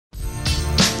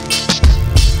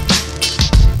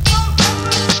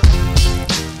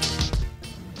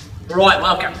Right,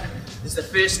 welcome. This is the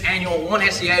first annual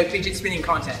 1SEO fidget spinning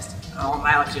contest. I'm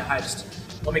Alex, your host.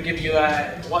 Let me give you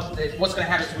what's going to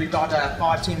happen is we've got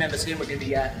 5 team members here. We're going to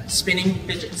be spinning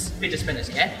fidget spinners,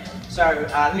 yeah? So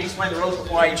let me explain the rules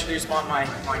before I introduce my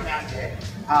cast here.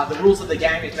 The rules of the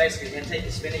game is basically you're going to take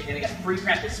the spinner, you're going to get a free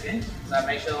practice spin. So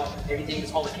make sure everything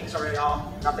is all the kinks already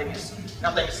off, nothing is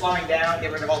slowing down,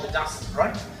 get rid of all the dust,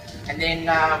 right? And then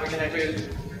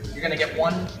you're going to get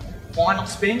one final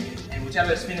spin, and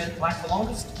whichever spinner lasts the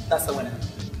longest, that's the winner.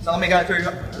 So let me go through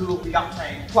who we got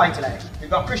playing today. We've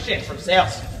got Christian from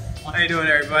sales. How you doing,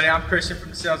 everybody? I'm Christian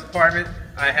from the sales department.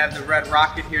 I have the Red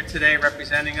Rocket here today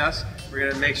representing us. We're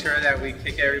going to make sure that we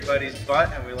kick everybody's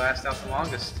butt and we last out the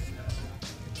longest.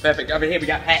 Perfect. Over here we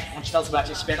got Pat. Why don't you tell us about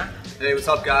your spinner? Hey, what's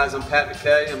up, guys? I'm Pat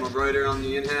McKay. I'm a writer on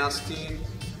the in-house team.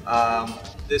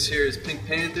 This here is Pink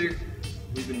Panther.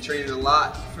 We've been training a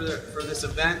lot for this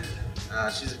event.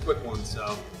 She's a quick one,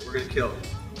 so we're going to kill it.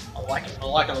 I like it a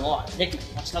lot. Nick, why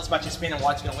don't you tell us about your spin and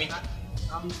why it's going to win?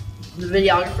 I'm the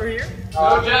videographer here.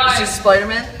 This is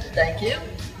Spider-Man. Thank you.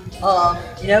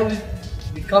 You know,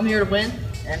 we've come here to win,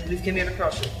 and we've come here to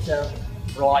crush it. So.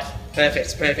 Right.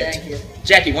 Perfect. Thank you.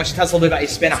 Jackie, why don't you tell us a little bit about your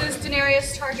spinner? This is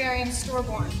Daenerys Targaryen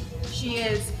Storeborn. She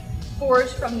is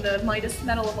forged from the Midas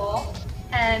metal of all,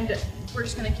 and we're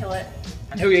just going to kill it.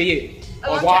 And who are you?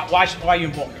 Oh, Or why are you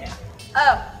involved now?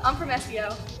 Oh, I'm from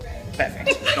SEO.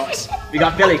 Perfect. Nice. We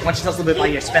got Billy. Why don't you tell us a little bit about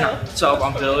your spinner? What's up?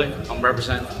 I'm Billy. I'm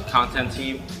representing the content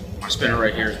team. My spinner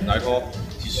right here is Nightfall.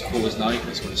 He's as cool as night.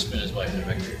 He's going to spin his way to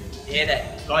victory. Yeah,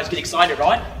 that guys get excited,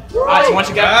 right? Alright, so why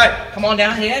don't you go? Come on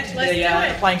down here to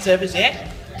the playing surface,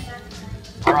 yeah?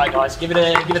 Alright guys, give it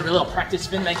a little practice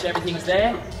spin, make sure everything's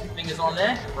there. Fingers on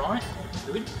there, right?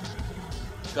 Good. You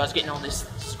guys getting on this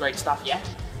great stuff, yeah?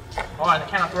 Alright, on the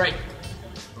count of 3.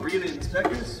 Are we going to inspect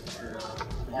this?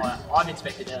 Alright, I've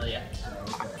inspected earlier.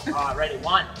 Alright, ready?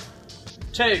 1,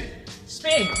 2,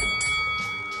 spin!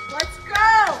 Let's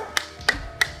go!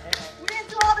 We didn't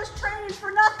do all this training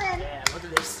for nothing! Yeah, look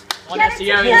at this. One Get it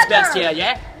SEO is best together. here,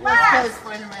 yeah? Let's go,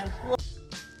 Spider-Man.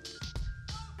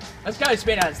 Let's go,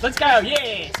 spinners. Let's go,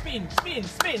 yeah! Spin!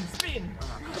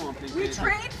 Come on, Pink We Panther.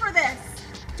 trained for this!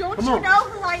 Don't you know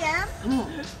who I am?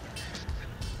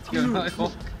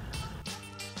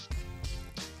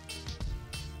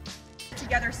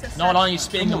 Together system. Not only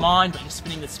spinning the mind, but you're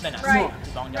spinning the spinner. Right.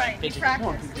 Keep on going. Right. Big We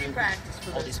practice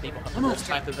for all this. these people have this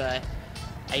type of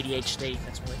ADHD.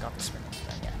 That's why they got the spinners.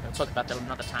 But yeah, we'll talk about that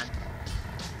another time.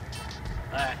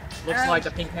 Looks like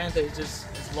the Pink Panther has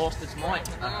lost its mind.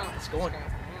 It's gone.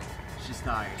 She's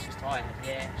tired. She's tired.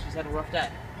 Yeah, she's had a rough day.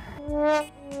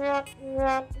 Let's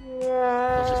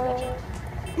just watch it.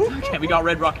 Okay, we got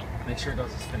Red Rocket. Make sure it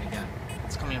doesn't spin again.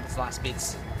 It's coming up its last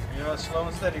bits. You know, slow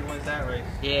and steady wins that race.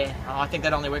 Yeah, I think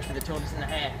that only works for the tortoise and the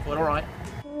hare, but alright.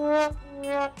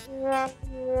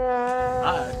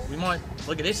 We might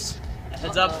look at this. A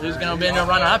heads up, who's going to be in the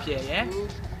runner up here, yeah?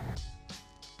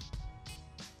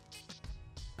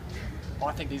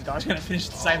 I think these guys are going to finish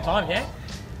at the same time, yeah?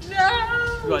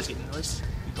 No! You guys getting nervous?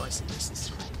 You guys see this?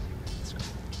 This is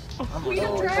great. Queen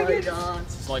of Dragons!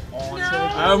 This is like on.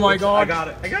 No. Oh my god.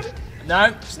 I got it.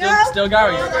 No, still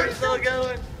going. We're still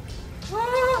going.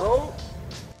 Oh.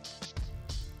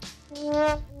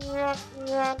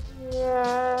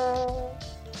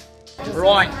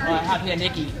 Right, I have here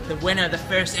Nikki, the winner of the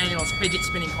first annual fidget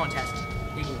spinning contest.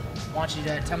 Nikki, why don't you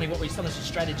tell me some of your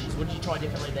strategies? What did you try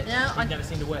differently that Yeah, never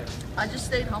seemed to work? I just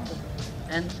stayed humble.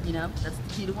 And, you know, that's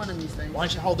the key to winning these things. Why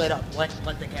don't you hold that up? Let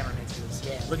the cameraman see this.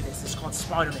 Yeah, look at this. This is called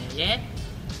Spider-Man, yeah?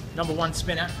 #1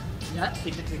 spinner. Yeah,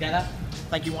 keep it together.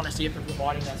 Thank you, OneSEO, for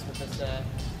providing us with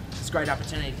this great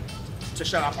opportunity to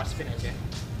show up our spinners, yeah?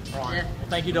 Right. Yeah. Well,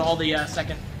 thank you to all the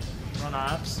second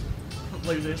runner-ups.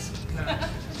 Losers. I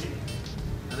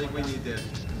think we need to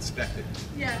inspect it.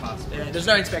 Yeah. Possibly. Yeah, there's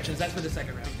no inspections. That's for the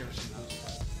second round.